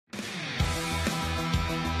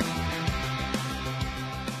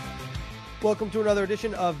Welcome to another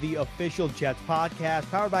edition of the Official Jets podcast,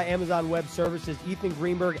 powered by Amazon Web Services. Ethan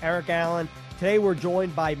Greenberg, Eric Allen. Today we're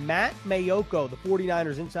joined by Matt Maiocco, the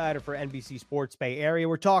 49ers insider for NBC Sports Bay Area.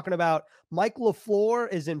 We're talking about Mike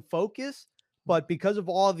LaFleur is in focus, but because of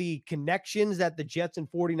all the connections that the Jets and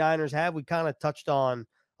 49ers have, we kind of touched on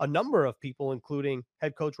a number of people, including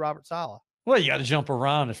head coach Robert Saleh. Well, you got to jump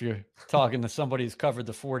around if you're talking to somebody who's covered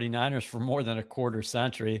the 49ers for more than a quarter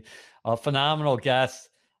century. A phenomenal guest.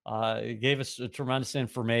 Gave us tremendous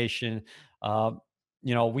information.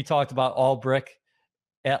 We talked about Ulbrich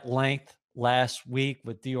at length last week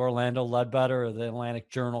with the Orlando Ledbetter of the Atlantic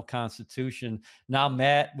Journal-Constitution. Now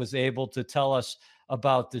Matt was able to tell us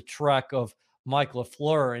about the trek of Mike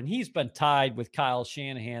LaFleur, and he's been tied with Kyle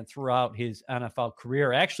Shanahan throughout his NFL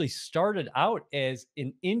career. Actually started out as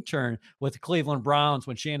an intern with the Cleveland Browns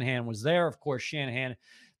when Shanahan was there. Of course, Shanahan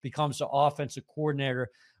becomes the offensive coordinator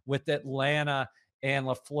with Atlanta, and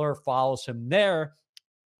LaFleur follows him there.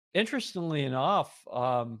 Interestingly enough,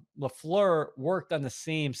 LaFleur worked on the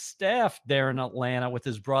same staff there in Atlanta with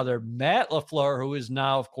his brother, Matt LaFleur, who is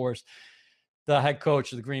now, of course, the head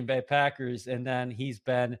coach of the Green Bay Packers. And then he's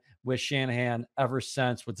been with Shanahan ever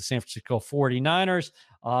since with the San Francisco 49ers.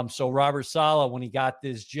 So Robert Saleh, when he got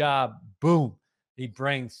this job, boom, he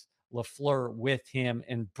brings LaFleur with him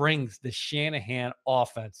and brings the Shanahan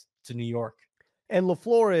offense to New York. And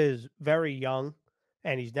LaFleur is very young,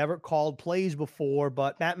 and he's never called plays before,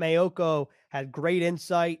 but Matt Maiocco had great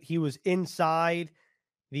insight. He was inside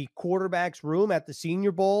the quarterback's room at the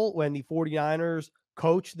Senior Bowl when the 49ers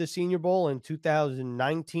coached the Senior Bowl in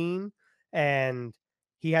 2019, and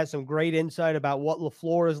he has some great insight about what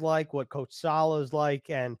LaFleur is like, what Coach Saleh is like,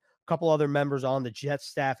 and a couple other members on the Jets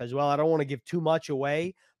staff as well. I don't want to give too much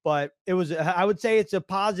away, but I would say it's a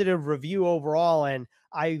positive review overall, and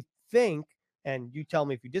I think, and you tell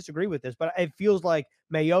me if you disagree with this, but it feels like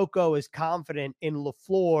Maiocco is confident in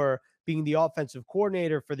LaFleur being the offensive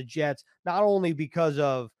coordinator for the Jets, not only because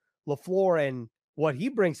of LaFleur and what he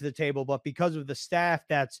brings to the table, but because of the staff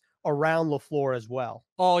that's around LaFleur as well.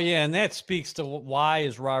 Oh, yeah, and that speaks to why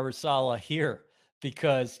is Robert Saleh here,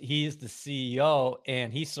 because he's the CEO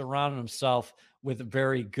and he surrounded himself with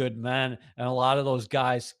very good men, and a lot of those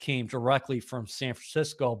guys came directly from San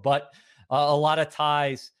Francisco, but a lot of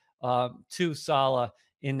ties to Saleh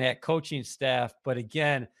in that coaching staff. But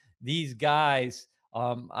again, these guys,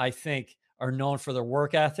 I think, are known for their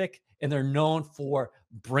work ethic, and they're known for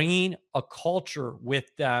bringing a culture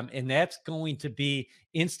with them. And that's going to be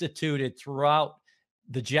instituted throughout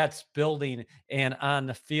the Jets building and on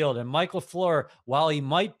the field. And Mike LaFleur, while he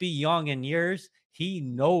might be young in years, he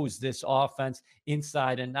knows this offense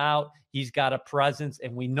inside and out. He's got a presence,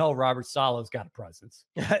 and we know Robert Saleh's got a presence.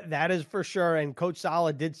 That is for sure. And Coach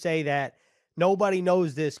Saleh did say that nobody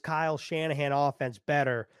knows this Kyle Shanahan offense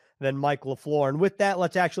better than Mike LaFleur. And with that,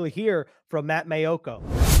 let's actually hear from Matt Maiocco.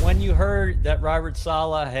 When you heard that Robert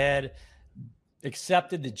Saleh had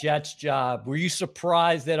accepted the Jets job, were you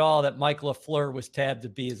surprised at all that Mike LaFleur was tabbed to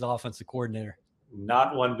be his offensive coordinator?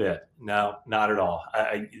 Not one bit. No, not at all.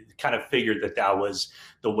 I kind of figured that was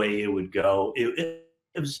the way it would go. It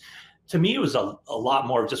was, to me, it was a lot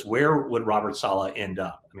more of just where would Robert Saleh end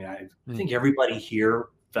up? I mean, I think everybody here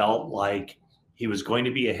felt like he was going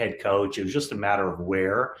to be a head coach. It was just a matter of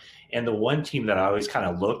where. And the one team that I always kind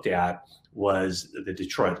of looked at was the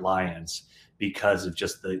Detroit Lions because of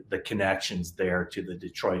just the connections there to the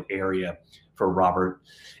Detroit area for Robert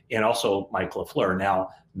and also Mike LaFleur. Now,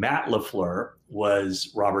 Matt LaFleur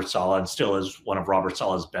was Robert Saleh and still is one of Robert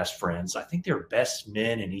Saleh's best friends. I think they're best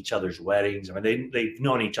men in each other's weddings. I mean, they've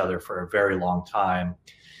known each other for a very long time.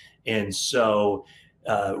 And so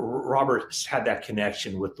Robert's had that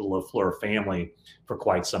connection with the LaFleur family for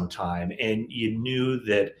quite some time. And you knew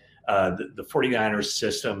that the 49ers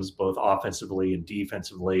systems, both offensively and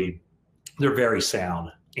defensively, they're very sound.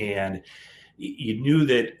 And you knew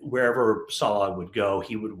that wherever Saleh would go,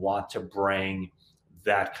 he would want to bring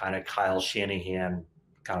that kind of Kyle Shanahan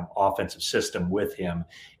kind of offensive system with him.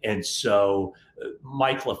 And so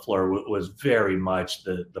Mike LaFleur was very much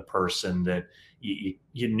the person that you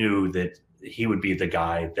knew that he would be the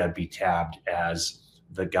guy that'd be tabbed as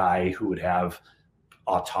the guy who would have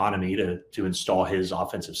autonomy to install his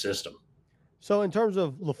offensive system. So in terms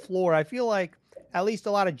of LaFleur, I feel like at least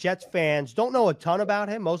a lot of Jets fans don't know a ton about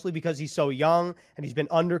him, mostly because he's so young and he's been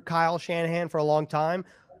under Kyle Shanahan for a long time.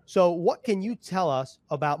 So what can you tell us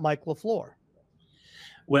about Mike LaFleur?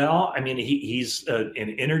 Well, I mean, he's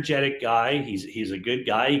an energetic guy. He's a good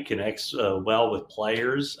guy. He connects well with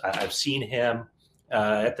players. I've seen him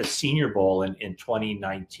at the Senior Bowl in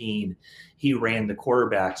 2019. He ran the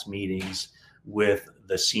quarterbacks meetings with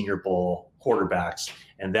the Senior Bowl quarterbacks.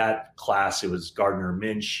 And that class, it was Gardner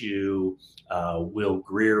Minshew, Will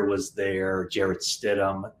Greer was there, Jarrett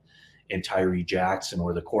Stidham, and Tyree Jackson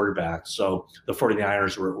were the quarterbacks. So the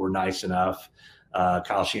 49ers were nice enough.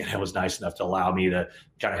 Kyle Shanahan was nice enough to allow me to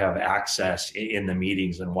kind of have access in the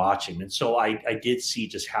meetings and watch him. And so I did see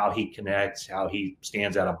just how he connects, how he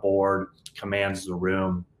stands at a board, commands the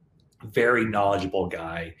room. Very knowledgeable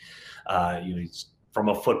guy. He's from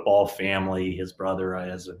a football family. His brother,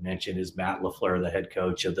 as I mentioned, is Matt LaFleur, the head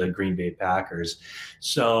coach of the Green Bay Packers.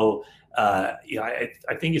 So, I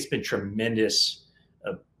think it's been tremendous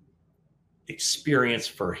experience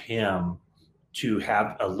for him to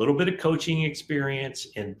have a little bit of coaching experience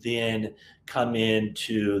and then come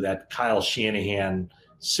into that Kyle Shanahan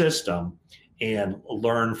system and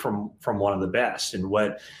learn from one of the best. And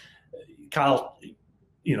what Kyle,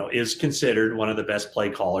 is considered one of the best play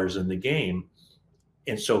callers in the game.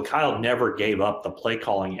 And so Kyle never gave up the play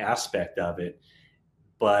calling aspect of it.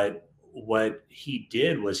 But what he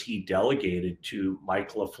did was he delegated to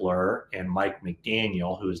Mike LaFleur and Mike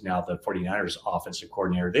McDaniel, who is now the 49ers offensive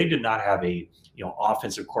coordinator. They did not have a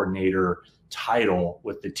offensive coordinator title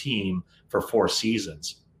with the team for 4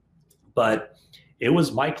 seasons. But it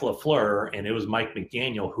was Mike LaFleur and it was Mike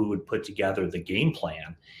McDaniel who would put together the game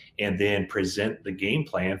plan and then present the game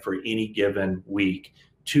plan for any given week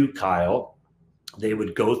to Kyle. They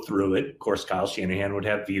would go through it. Of course, Kyle Shanahan would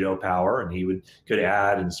have veto power and he could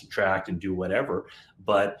add and subtract and do whatever.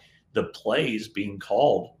 But the plays being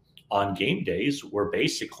called on game days were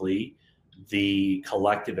basically the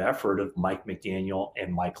collective effort of Mike McDaniel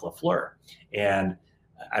and Mike LaFleur. And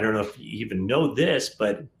I don't know if you even know this,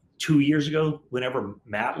 but 2 years ago, whenever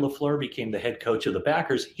Matt LaFleur became the head coach of the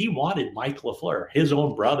Packers, he wanted Mike LaFleur, his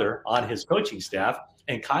own brother, on his coaching staff.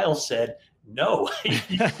 And Kyle said, no,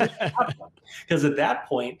 because at that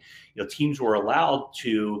point, teams were allowed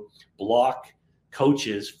to block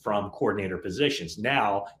coaches from coordinator positions.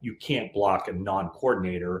 Now you can't block a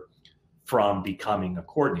non-coordinator from becoming a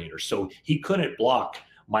coordinator. So he couldn't block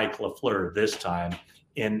Mike LaFleur this time.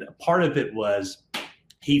 And part of it was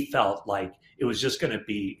he felt like it was just going to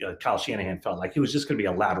be, Kyle Shanahan felt like it was just going to be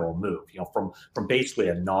a lateral move, from basically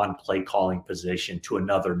a non-play calling position to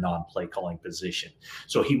another non-play calling position.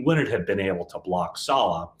 So he wouldn't have been able to block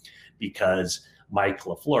Saleh because Mike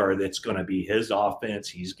LaFleur, that's going to be his offense.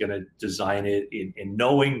 He's going to design it. In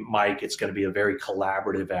knowing Mike, it's going to be a very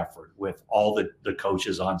collaborative effort with all the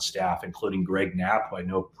coaches on staff, including Greg Knapp, who I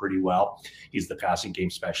know pretty well. He's the passing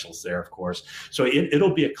game specialist there, of course. So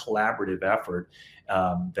it'll be a collaborative effort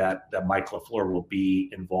that Mike LaFleur will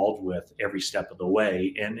be involved with every step of the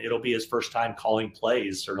way. And it'll be his first time calling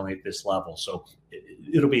plays, certainly at this level. So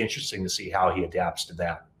it'll be interesting to see how he adapts to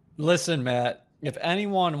that. Listen, Matt, if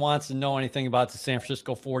anyone wants to know anything about the San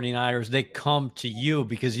Francisco 49ers, they come to you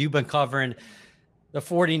because you've been covering the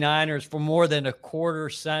 49ers for more than a quarter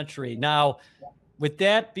century. Now, with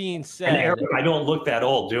that being said, Eric, I don't look that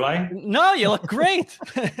old, do I? No, you look great.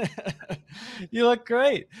 You look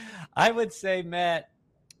great. I would say, Matt,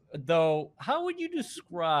 though, how would you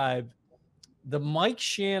describe the Mike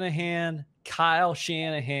Shanahan, Kyle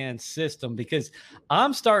Shanahan system? Because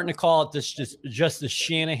I'm starting to call it this just the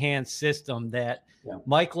Shanahan system that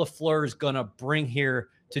Mike LaFleur is going to bring here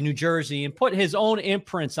to New Jersey and put his own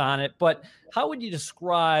imprints on it. But how would you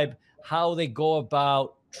describe how they go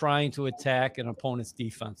about trying to attack an opponent's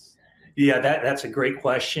defense? Yeah, that's a great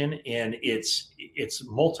question, and it's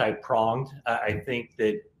multi-pronged. I think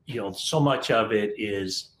that so much of it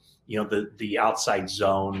is the outside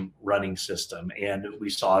zone running system, and we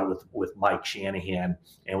saw it with Mike Shanahan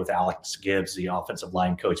and with Alex Gibbs, the offensive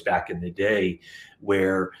line coach back in the day,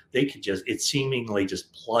 where they could seemingly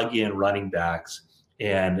just plug in running backs,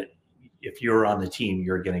 and if you're on the team,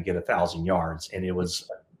 you're going to get 1,000 yards, and it was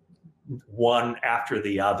one after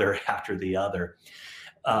the other after the other.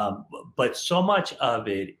 But so much of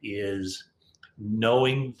it is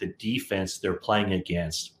knowing the defense they're playing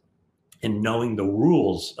against and knowing the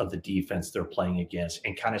rules of the defense they're playing against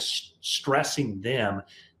and kind of stressing them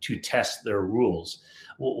to test their rules.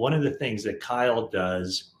 Well, one of the things that Kyle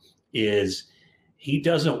does is he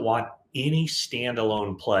doesn't want any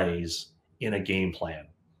standalone plays in a game plan.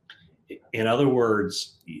 In other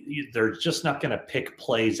words, they're just not going to pick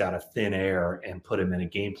plays out of thin air and put them in a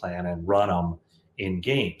game plan and run them in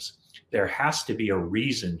games. There has to be a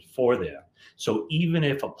reason for them. So even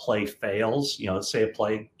if a play fails, let's say a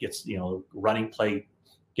play gets, running play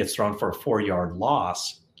gets thrown for a 4-yard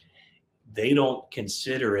loss, they don't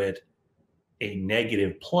consider it a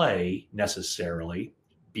negative play necessarily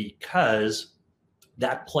because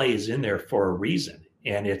that play is in there for a reason.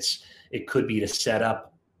 And it could be to set up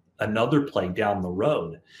another play down the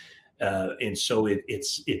road. And so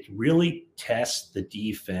it really tests the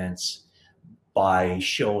defense by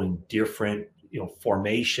showing different,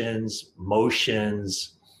 formations,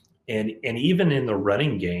 motions, and even in the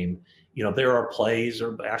running game, there are plays,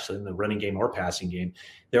 or actually in the running game or passing game,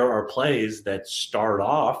 there are plays that start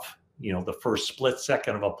off, the first split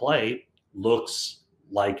second of a play looks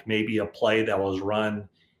like maybe a play that was run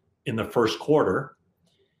in the first quarter,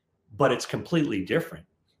 but it's completely different.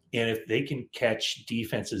 And if they can catch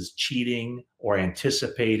defenses cheating or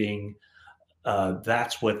anticipating,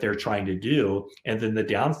 that's what they're trying to do. And then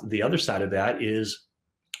the other side of that is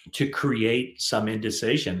to create some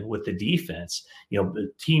indecision with the defense.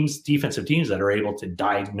 The defensive teams that are able to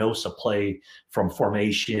diagnose a play from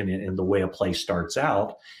formation and the way a play starts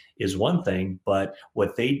out is one thing, but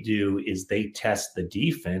what they do is they test the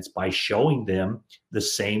defense by showing them the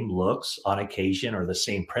same looks on occasion or the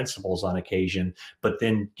same principles on occasion, but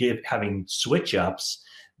then having switch ups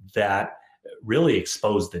that really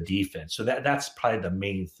expose the defense. So that's probably the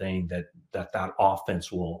main thing that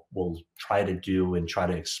offense will try to do and try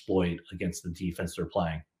to exploit against the defense they're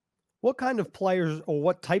playing. What kind of players or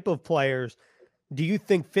what type of players do you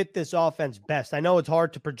think fit this offense best? I know it's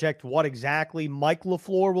hard to project what exactly Mike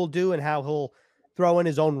LaFleur will do and how he'll throw in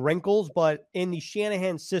his own wrinkles, but in the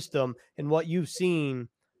Shanahan system and what you've seen,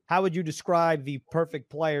 how would you describe the perfect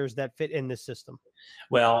players that fit in this system?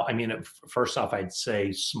 Well, I mean, first off, I'd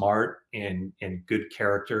say smart and good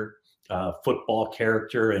character, football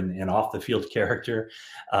character and off the field character.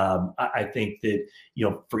 I think that,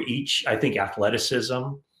 for each, I think athleticism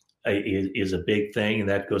is a big thing, and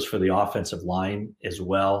that goes for the offensive line as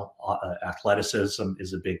well. Athleticism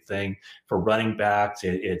is a big thing for running backs.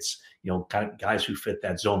 It's kind of guys who fit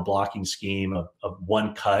that zone blocking scheme of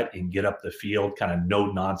one cut and get up the field, kind of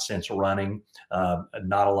no nonsense running,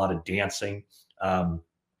 not a lot of dancing.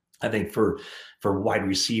 I think for wide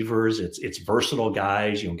receivers, it's versatile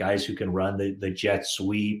guys, guys who can run the jet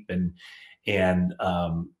sweep and can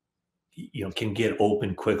get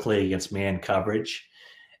open quickly against man coverage.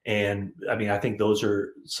 And I mean, I think those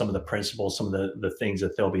are some of the principles, some of the things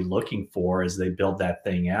that they'll be looking for as they build that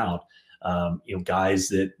thing out. Guys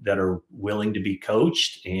that are willing to be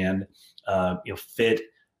coached and fit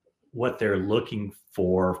what they're looking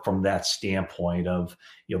for from that standpoint of,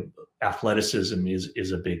 athleticism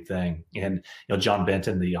is a big thing. And, John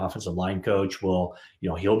Benton, the offensive line coach, will,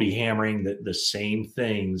 he'll be hammering the same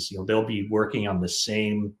things. They'll be working on the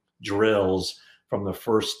same drills from the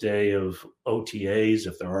first day of OTAs,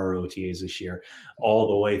 if there are OTAs this year, all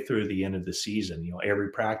the way through the end of the season. Every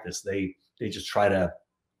practice, they just try to,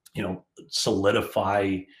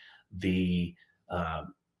 solidify the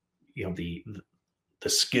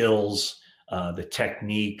skills, the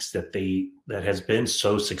techniques that has been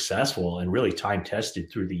so successful and really time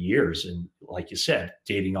tested through the years. And like you said,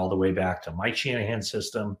 dating all the way back to Mike Shanahan's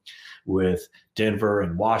system with Denver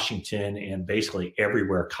and Washington and basically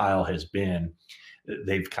everywhere Kyle has been,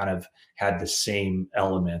 they've kind of had the same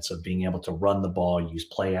elements of being able to run the ball, use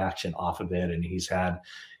play action off of it. And he's had,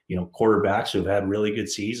 quarterbacks who've had really good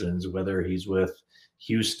seasons, whether he's with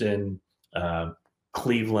Houston,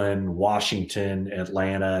 Cleveland, Washington,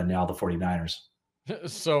 Atlanta, and now the 49ers.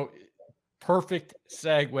 So perfect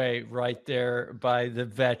segue right there by the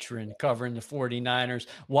veteran covering the 49ers.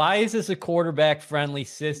 Why is this a quarterback-friendly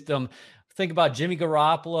system? Think about Jimmy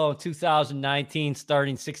Garoppolo in 2019,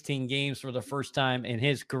 starting 16 games for the first time in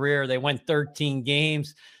his career. They went 13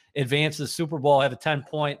 games, advanced to the Super Bowl, had a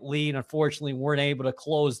 10-point lead. Unfortunately, weren't able to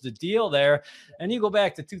close the deal there. And you go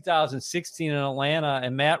back to 2016 in Atlanta,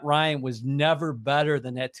 and Matt Ryan was never better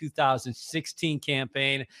than that 2016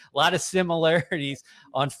 campaign. A lot of similarities,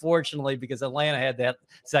 unfortunately, because Atlanta had that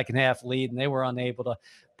second half lead, and they were unable to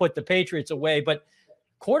put the Patriots away. But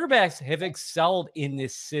quarterbacks have excelled in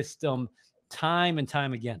this system time and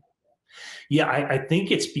time again. Yeah, I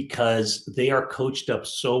think it's because they are coached up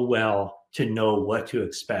so well to know what to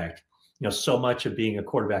expect. So much of being a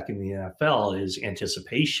quarterback in the NFL is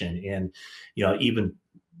anticipation and, even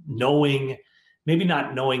knowing, maybe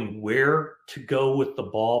not knowing where to go with the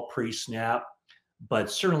ball pre-snap,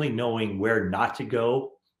 but certainly knowing where not to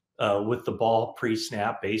go with the ball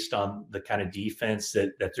pre-snap based on the kind of defense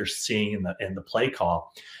that they're seeing in the play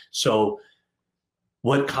call. So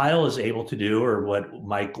what Kyle is able to do, or what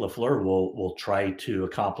Mike LaFleur will try to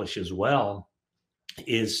accomplish as well,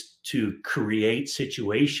 is to create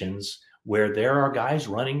situations where there are guys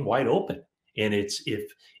running wide open. And it's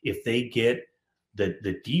if they get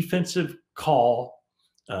the defensive call,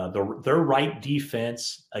 their right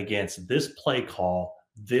defense against this play call,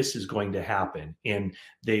 this is going to happen. And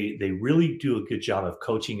they really do a good job of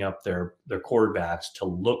coaching up their quarterbacks to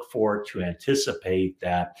look for it, to anticipate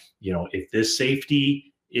that, if this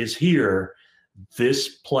safety is here,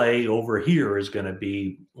 this play over here is going to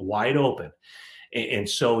be wide open. And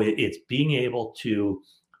so it's being able to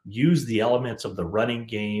use the elements of the running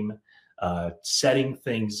game, setting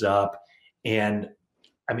things up. And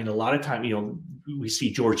I mean, a lot of time, we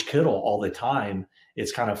see George Kittle all the time.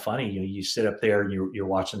 It's kind of funny. You sit up there and you're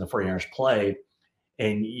watching the 49ers play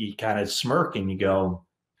and you kind of smirk and you go,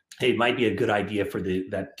 hey, it might be a good idea for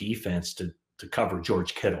that defense to cover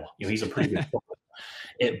George Kittle. He's a pretty good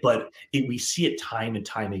but we see it time and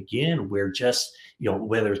time again where just,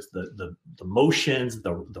 whether it's the motions,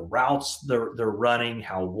 the routes they're running,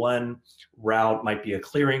 how one route might be a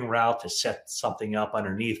clearing route to set something up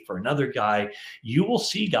underneath for another guy, you will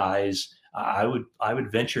see guys, I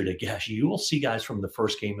would venture to guess, you will see guys from the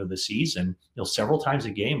first game of the season, several times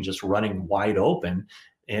a game just running wide open.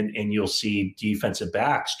 And you'll see defensive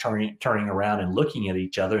backs turning around and looking at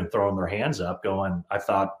each other and throwing their hands up going, I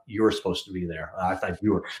thought you were supposed to be there. I thought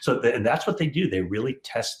you were. So and that's what they do. They really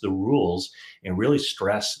test the rules and really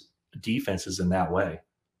stress defenses in that way.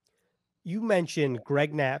 You mentioned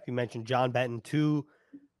Greg Knapp. You mentioned John Benton, two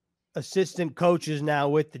assistant coaches now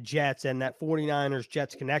with the Jets, and that 49ers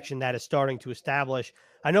Jets connection that is starting to establish.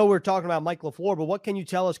 I know we're talking about Mike LaFleur, but what can you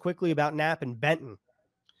tell us quickly about Knapp and Benton?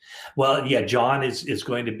 Well, yeah, John is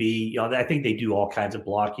going to be, I think they do all kinds of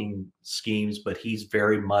blocking schemes, but he's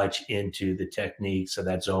very much into the techniques of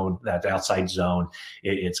that zone, that outside zone.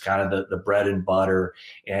 It's kind of the bread and butter,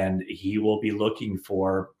 and he will be looking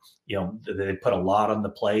for, they put a lot on the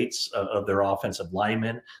plates of their offensive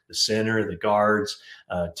linemen, the center, the guards,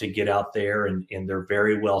 to get out there, and they're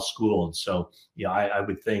very well schooled. So, I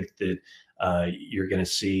would think that you're going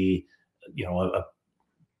to see, a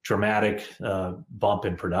dramatic bump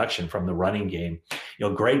in production from the running game.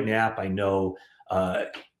 Greg Knapp, I know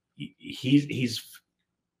he's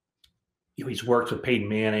worked with Peyton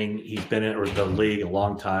Manning. He's been in the league a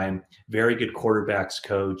long time. Very good quarterbacks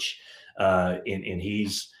coach, and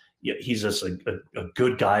he's just a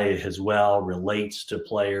good guy as well. Relates to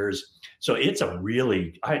players. So it's I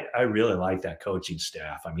really like that coaching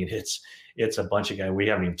staff. I mean, it's a bunch of guys. We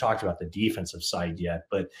haven't even talked about the defensive side yet,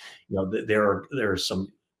 but there are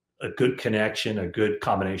a good connection, a good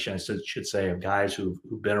combination, I should say, of guys who've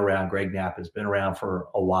been around. Greg Knapp has been around for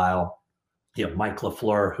a while. Mike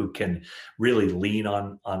LaFleur, who can really lean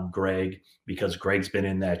on Greg because Greg's been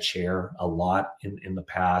in that chair a lot in the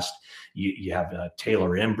past. You have Taylor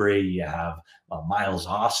Embry, you have Miles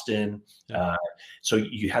Austin. So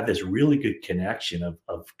you have this really good connection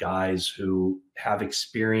of guys who have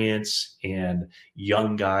experience and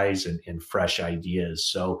young guys and fresh ideas.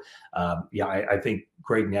 So I think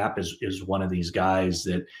Greg Knapp is one of these guys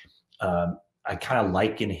that I kind of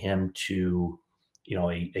liken him to,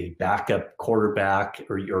 a backup quarterback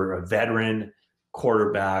or a veteran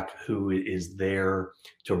quarterback who is there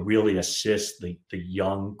to really assist the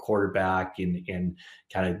young quarterback and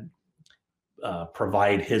kind of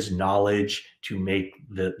provide his knowledge to make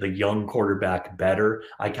the young quarterback better.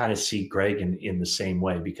 I kind of see Greg in the same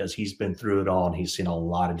way because he's been through it all and he's seen a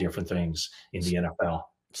lot of different things in the NFL.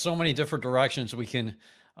 So many different directions we can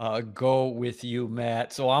go with you,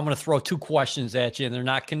 Matt. So I'm going to throw two questions at you, and they're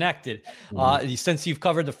not connected. Since you've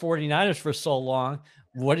covered the 49ers for so long,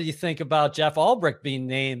 what do you think about Jeff Ulbrich being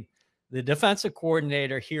named the defensive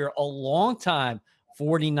coordinator here? A long time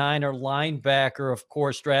 49er linebacker, of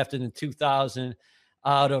course, drafted in 2000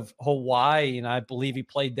 out of Hawaii, and I believe he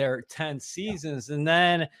played there 10 seasons. And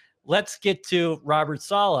then let's get to Robert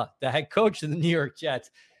Saleh, the head coach of the New York Jets.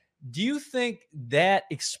 Do you think that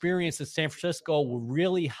experience in San Francisco will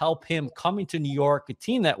really help him coming to New York, a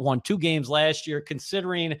team that won 2 games last year,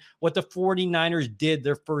 considering what the 49ers did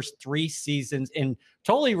their first 3 seasons and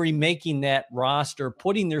totally remaking that roster,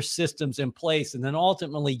 putting their systems in place, and then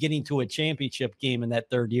ultimately getting to a championship game in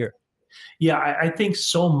that 3rd year? Yeah, I think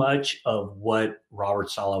so much of what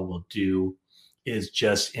Robert Saleh will do is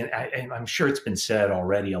just, and I'm sure it's been said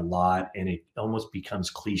already a lot, and it almost becomes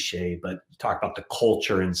cliche, but talk about the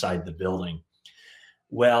culture inside the building.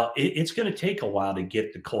 Well, it's going to take a while to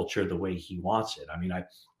get the culture the way he wants it. I mean,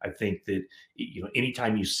 I think that,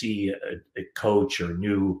 anytime you see a coach or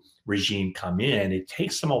new regime come in, it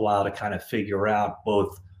takes them a while to kind of figure out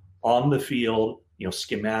both on the field,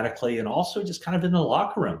 schematically, and also just kind of in the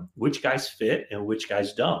locker room, which guys fit and which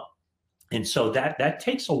guys don't. And so that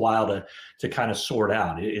takes a while to kind of sort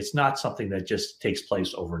out. It's not something that just takes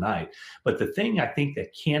place overnight. But the thing I think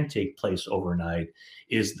that can take place overnight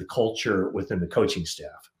is the culture within the coaching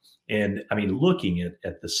staff. And I mean, looking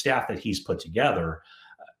at the staff that he's put together,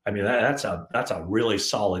 I mean, that's a really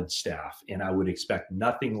solid staff, and I would expect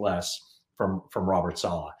nothing less from Robert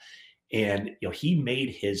Saleh. And he made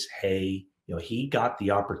his hay. He got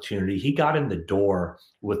the opportunity. He got in the door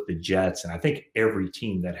with the Jets, and I think every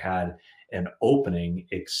team that had an opening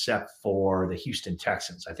except for the Houston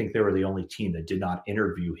Texans. I think they were the only team that did not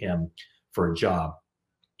interview him for a job.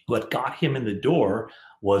 What got him in the door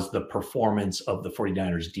was the performance of the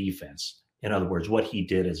 49ers defense. In other words, what he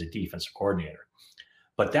did as a defensive coordinator.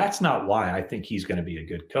 But that's not why I think he's going to be a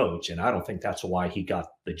good coach. And I don't think that's why he got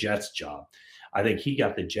the Jets job. I think he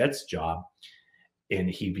got the Jets job and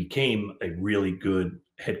he became a really good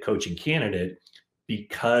head coaching candidate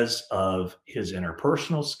because of his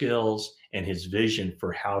interpersonal skills and his vision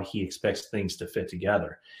for how he expects things to fit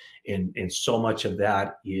together. And so much of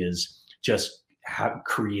that is just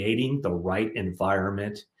creating the right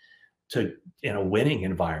environment in a winning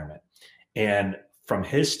environment. And from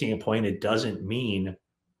his standpoint, it doesn't mean,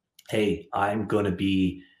 hey, I'm going to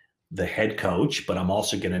be the head coach, but I'm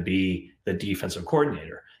also going to be the defensive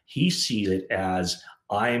coordinator. He sees it as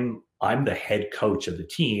I'm the head coach of the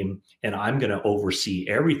team and I'm going to oversee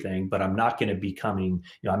everything, but I'm not going to be I'm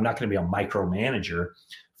not going to be a micromanager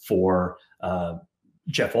for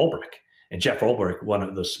Jeff Ulbrich. And Jeff Ulbrich, one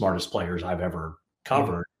of the smartest players I've ever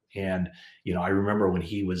covered. And, I remember when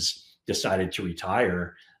he was decided to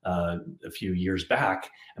retire a few years back,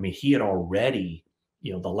 I mean, he had already,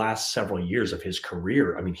 the last several years of his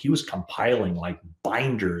career, I mean, he was compiling like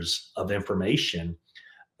binders of information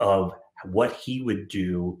of what he would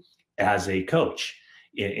do as a coach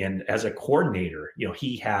and as a coordinator.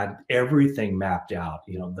 He had everything mapped out,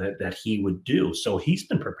 that he would do. So he's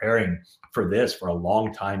been preparing for this for a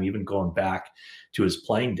long time, even going back to his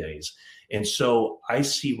playing days. And so I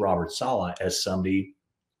see Robert Saleh as somebody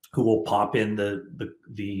who will pop in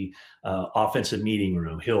the offensive meeting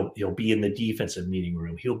room. He'll be in the defensive meeting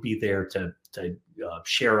room. He'll be there to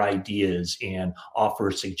share ideas and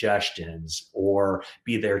offer suggestions, or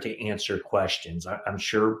be there to answer questions. I'm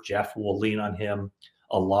sure Jeff will lean on him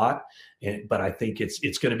a lot, but I think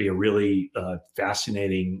it's going to be a really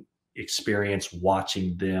fascinating experience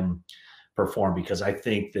watching them perform, because I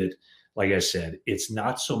think that, like I said, it's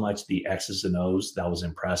not so much the X's and O's that was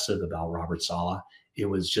impressive about Robert Saleh. It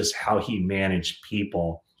was just how he managed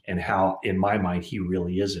people and how, in my mind, he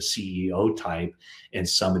really is a CEO type and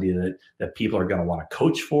somebody that people are going to want to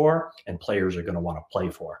coach for and players are going to want to play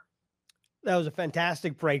for. That was a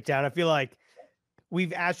fantastic breakdown. I feel like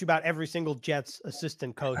we've asked you about every single Jets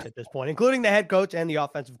assistant coach at this point, including the head coach and the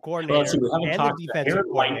offensive coordinator and the defensive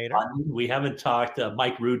coordinator. We haven't talked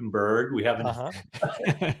Mike Rudenberg. We haven't.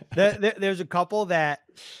 There's a couple that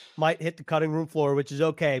might hit the cutting room floor, which is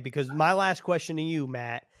okay, because my last question to you,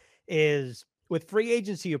 Matt, is with free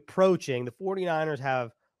agency approaching, the 49ers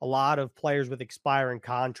have a lot of players with expiring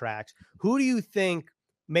contracts. Who do you think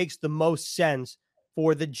makes the most sense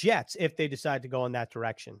for the Jets if they decide to go in that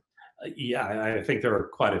direction? Yeah, I think there are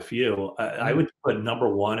quite a few. I would put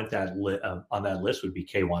number one at that on that list would be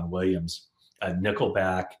K'Waun Williams, a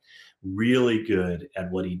nickelback, really good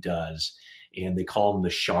at what he does. And they call him the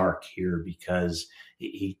Shark here because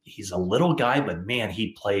he's a little guy, but man,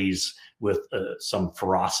 he plays with some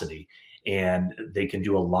ferocity. And they can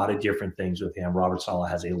do a lot of different things with him. Robert Saleh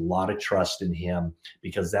has a lot of trust in him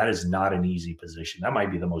because that is not an easy position. That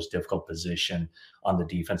might be the most difficult position on the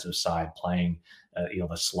defensive side, playing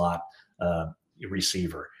the slot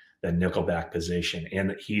receiver, the nickelback position.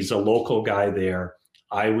 And he's a local guy there.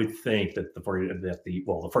 I would think that the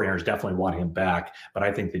 49ers definitely want him back, but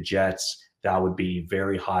I think the Jets, that would be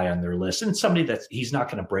very high on their list. And somebody that he's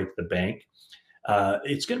not going to break the bank.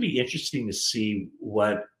 It's going to be interesting to see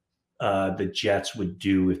what the Jets would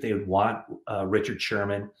do if they would want Richard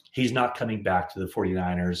Sherman. He's not coming back to the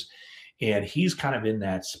 49ers. And he's kind of in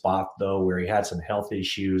that spot, though, where he had some health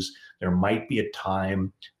issues. There might be a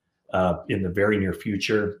time in the very near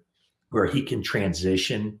future where he can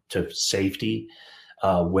transition to safety.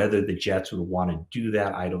 Whether the Jets would want to do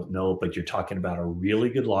that, I don't know. But you're talking about a really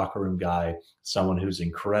good locker room guy, someone who's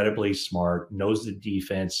incredibly smart, knows the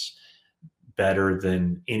defense better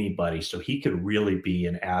than anybody. So he could really be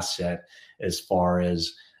an asset as far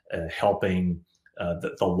as helping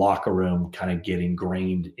the locker room kind of get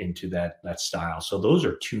ingrained into that style. So those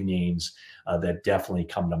are two names that definitely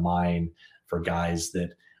come to mind for guys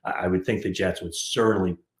that I would think the Jets would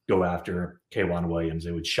certainly go after. K'Waun Williams.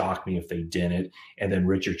 It would shock me if they didn't. And then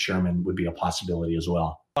Richard Sherman would be a possibility as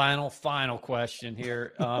well. Final question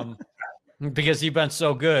here, because you've been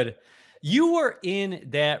so good. You were in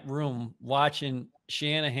that room watching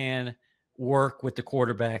Shanahan work with the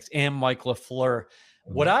quarterbacks and Mike LaFleur.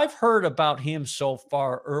 What I've heard about him so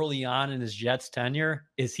far early on in his Jets tenure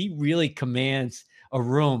is he really commands a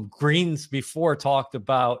room. Greens before talked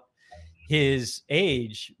about his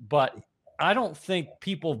age, but I don't think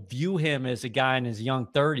people view him as a guy in his young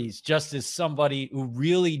 30s, just as somebody who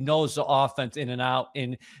really knows the offense in and out,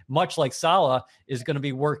 and much like Saleh is going to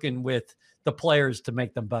be working with the players to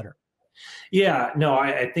make them better. Yeah, no,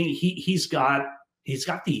 I think he's got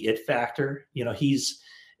the it factor. You know, he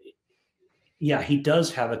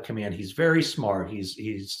does have a command. He's very smart. He's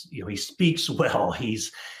he speaks well.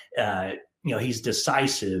 He's he's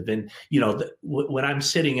decisive. And when I'm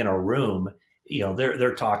sitting in a room,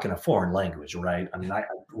 they're talking a foreign language, right? I mean, I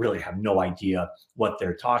really have no idea what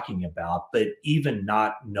they're talking about. But even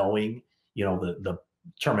not knowing, the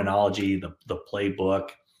terminology, the playbook,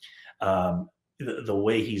 the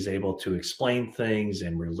way he's able to explain things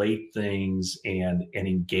and relate things and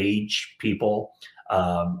engage people.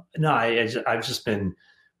 I've just been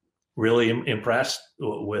really impressed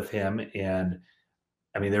with him. And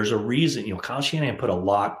I mean, there's a reason, Kyle Shanahan put a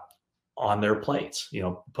lot on their plates,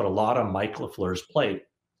 put a lot on Mike LaFleur's plate.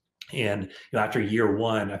 And after year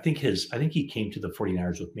one, I think he came to the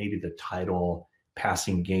 49ers with maybe the title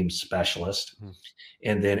passing game specialist. Mm-hmm.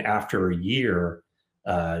 And then after a year,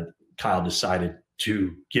 Kyle decided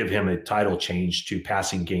to give him a title change to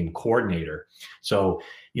passing game coordinator. So,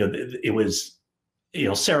 it was,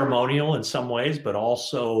 ceremonial in some ways, but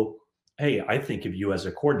also, hey, I think of you as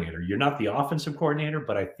a coordinator. You're not the offensive coordinator,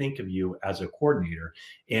 but I think of you as a coordinator.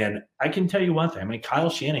 And I can tell you one thing. I mean, Kyle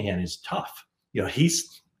Shanahan is tough.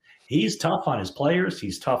 He's tough on his players.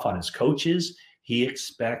 He's tough on his coaches. He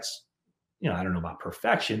expects, I don't know about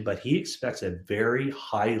perfection, but he expects a very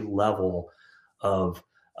high level of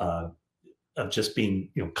just being,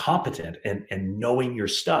 competent and knowing your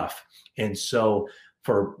stuff. And so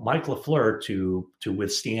for Mike LaFleur to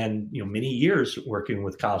withstand, many years working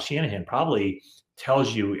with Kyle Shanahan probably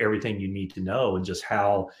tells you everything you need to know, and just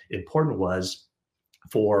how important it was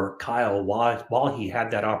for Kyle while he had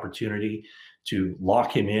that opportunity to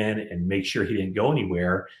lock him in and make sure he didn't go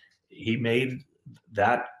anywhere. He made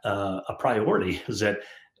that a priority, is that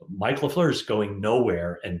Mike LaFleur is going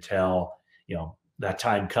nowhere until, that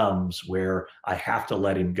time comes where I have to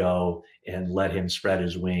let him go and let him spread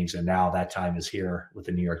his wings. And now that time is here with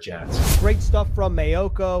the New York Jets. Great stuff from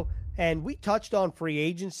Maiocco. And we touched on free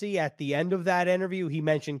agency at the end of that interview. He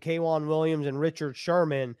mentioned K'Wan Williams and Richard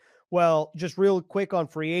Sherman. Well, just real quick on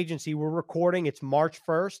free agency, we're recording. It's March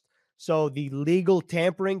 1st. So the legal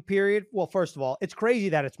tampering period. Well, first of all, it's crazy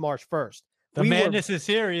that it's March 1st. The madness is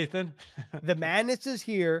here, Ethan. The madness is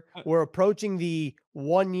here. We're approaching the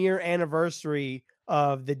 1-year anniversary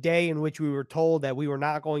of the day in which we were told that we were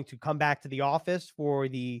not going to come back to the office for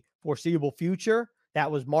the foreseeable future.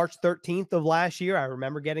 That was March 13th of last year. I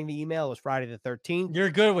remember getting the email. It was Friday the 13th. You're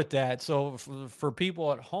good with that. So for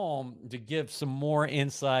people at home, to give some more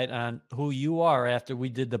insight on who you are after we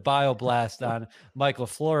did the bio blast on Mike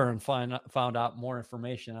LaFleur and found out more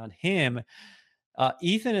information on him,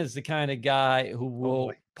 Ethan is the kind of guy who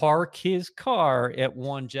will park his car at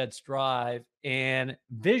One Jets Drive and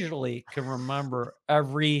visually can remember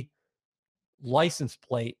every license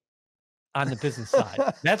plate on the business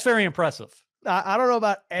side. That's very impressive. I don't know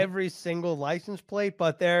about every single license plate,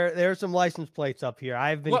 but there are some license plates up here.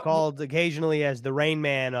 I've been called occasionally as the Rain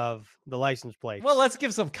Man of the license plates. Well, let's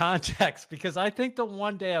give some context, because I think the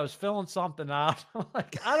one day I was filling something out,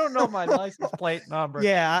 like, I don't know my license plate number.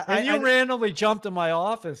 Yeah, and you randomly jumped in my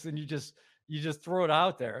office and you just threw it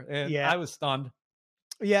out there, and yeah. I was stunned.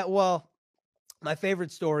 Yeah, well, my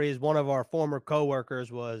favorite story is one of our former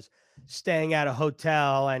coworkers was staying at a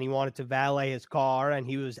hotel and he wanted to valet his car, and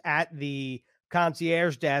he was at the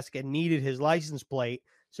concierge desk and needed his license plate.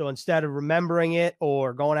 So instead of remembering it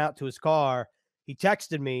or going out to his car, he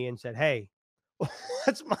texted me and said, "Hey,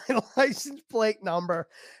 what's my license plate number?"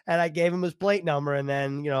 And I gave him his plate number, and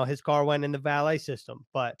then, his car went in the valet system.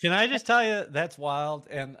 But can I just tell you, that's wild.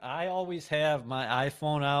 And I always have my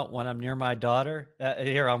iPhone out when I'm near my daughter.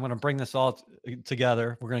 Here, I'm going to bring this all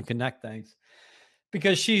together. We're going to connect things,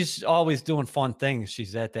 because she's always doing fun things.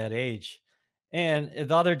 She's at that age. And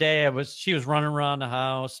the other day she was running around the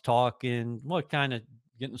house talking, kind of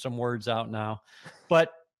getting some words out now, but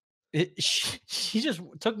she just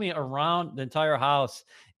took me around the entire house,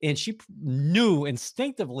 and she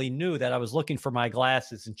instinctively knew that I was looking for my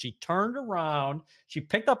glasses. And she turned around, she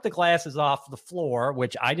picked up the glasses off the floor,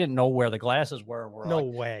 which I didn't know where the glasses were. No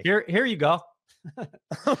way. Here you go.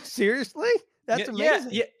 Oh, seriously? That's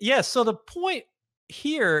amazing. Yeah. So the point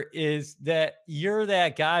here is that you're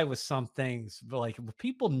that guy with some things, but like,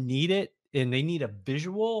 people need it and they need a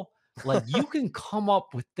visual Like, you can come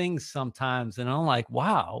up with things sometimes, and I'm like,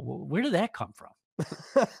 wow, where did that come from?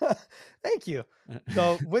 Thank you.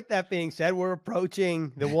 So with that being said, we're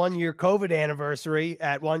approaching the 1-year COVID anniversary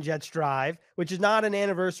at One Jets Drive, which is not an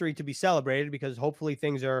anniversary to be celebrated because hopefully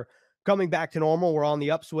things are coming back to normal. We're on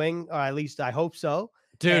the upswing, or at least I hope so.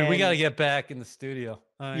 Dude, we got to And get back in the studio.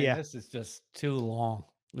 I mean, yeah, this is just too long.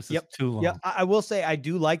 This is yep. too Yeah, long. I will say I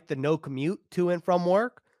do like the no commute to and from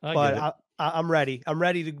work, I get but it. I'm ready. I'm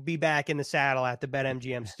ready to be back in the saddle at the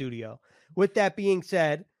BetMGM studio. With that being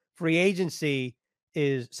said, free agency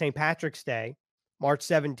is St. Patrick's Day, March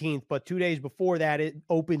 17th, but 2 days before that, it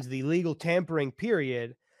opens the legal tampering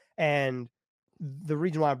period. And the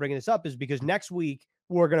reason why I'm bringing this up is because next week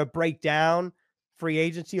we're going to break down free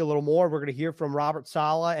agency a little more. We're going to hear from Robert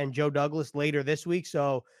Saleh and Joe Douglas later this week.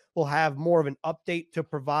 So we'll have more of an update to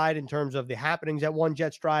provide in terms of the happenings at One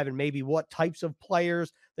Jets Drive and maybe what types of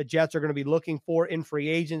players the Jets are going to be looking for in free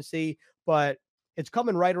agency. But it's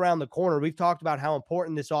coming right around the corner. We've talked about how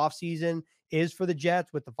important this offseason is for the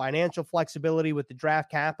Jets with the financial flexibility, with the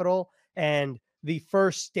draft capital. And the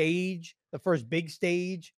first stage, the first big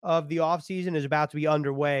stage of the offseason is about to be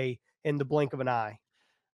underway in the blink of an eye.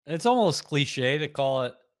 It's almost cliche to call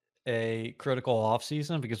it a critical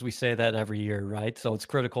offseason because we say that every year, right? So it's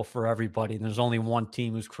critical for everybody. And there's only one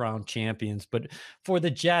team who's crowned champions. But for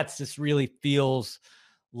the Jets, this really feels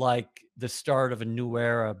like the start of a new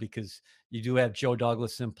era because you do have Joe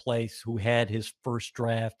Douglas in place who had his first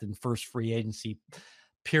draft and first free agency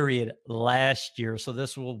period last year. So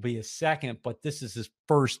this will be a second, but this is his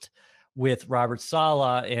first with Robert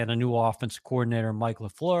Saleh and a new offensive coordinator, Mike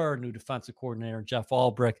LaFleur, new defensive coordinator, Jeff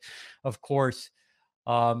Ulbrich. Of course,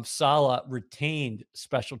 Saleh retained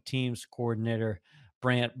special teams coordinator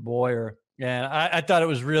Brant Boyer. And I thought it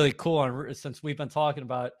was really cool. And since we've been talking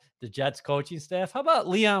about the Jets coaching staff, how about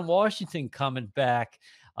Leon Washington coming back?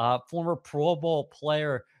 Former Pro Bowl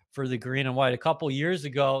player for the green and white. A couple years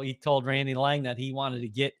ago, he told Randy Lang that he wanted to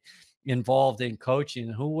get involved in coaching.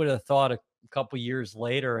 Who would have thought a couple years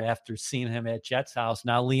later, after seeing him at Jets house,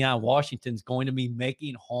 now Leon Washington's going to be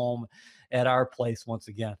making home at our place once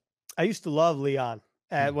again. I used to love Leon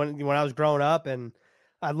when I was growing up, and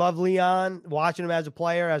I love Leon, watching him as a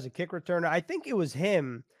player, as a kick returner. I think it was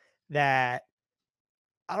him that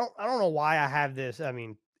I don't know why I have this. I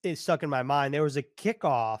mean, it's stuck in my mind. There was a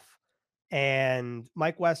kickoff, and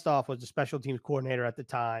Mike Westhoff was the special teams coordinator at the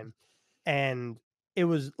time, and it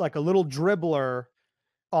was like a little dribbler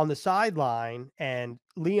on the sideline, and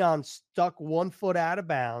Leon stuck 1 foot out of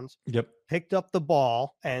bounds. Yep. Picked up the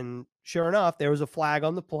ball, and sure enough, there was a flag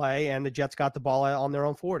on the play, and the Jets got the ball on their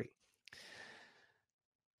own 40.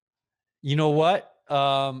 You know what?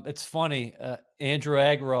 It's funny. Andrew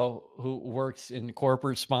Agro, who works in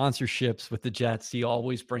corporate sponsorships with the Jets, he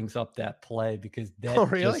always brings up that play because that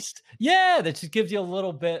that just gives you a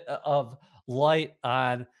little bit of light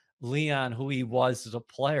on Leon, who he was as a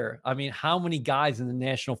player. I mean, how many guys in the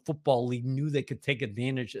National Football League knew they could take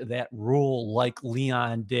advantage of that rule like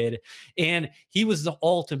Leon did? And he was the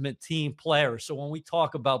ultimate team player. So when we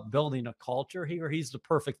talk about building a culture here, he's the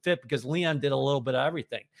perfect fit because Leon did a little bit of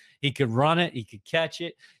everything. He could run it. He could catch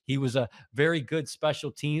it. He was a very good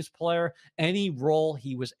special teams player. Any role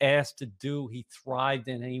he was asked to do, he thrived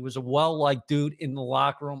in. And he was a well-liked dude in the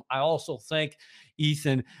locker room. I also think,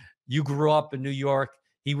 Ethan, you grew up in New York.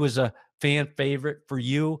 He was a fan favorite for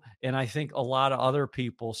you, and I think a lot of other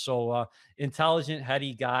people. So intelligent,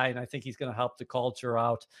 heady guy, and I think he's going to help the culture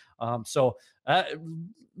out.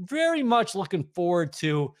 Very much looking forward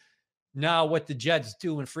to now what the Jets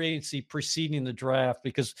do in free agency preceding the draft,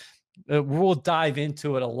 because we'll dive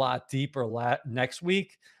into it a lot deeper next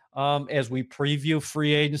week as we preview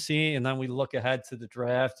free agency, and then we look ahead to the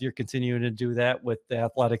draft. You're continuing to do that with the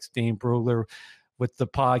Athletics, Dane Brugler, with the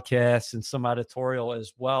podcast and some editorial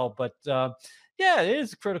as well. But it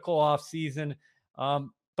is a critical off season.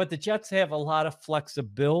 But the Jets have a lot of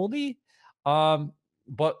flexibility.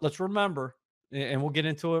 But let's remember, and we'll get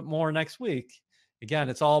into it more next week. Again,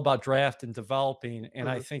 it's all about draft and developing. And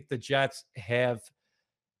I think the Jets have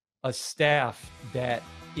a staff that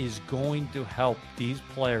is going to help these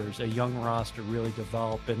players, a young roster, really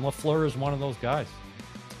develop. And LaFleur is one of those guys.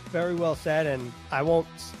 Very well said, and I won't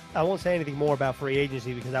say anything more about free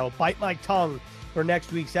agency because I will bite my tongue for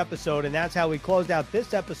next week's episode. And that's how we closed out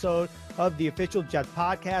this episode of the Official Jets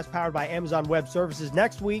Podcast, powered by Amazon Web Services.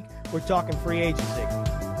 Next week, we're talking free agency.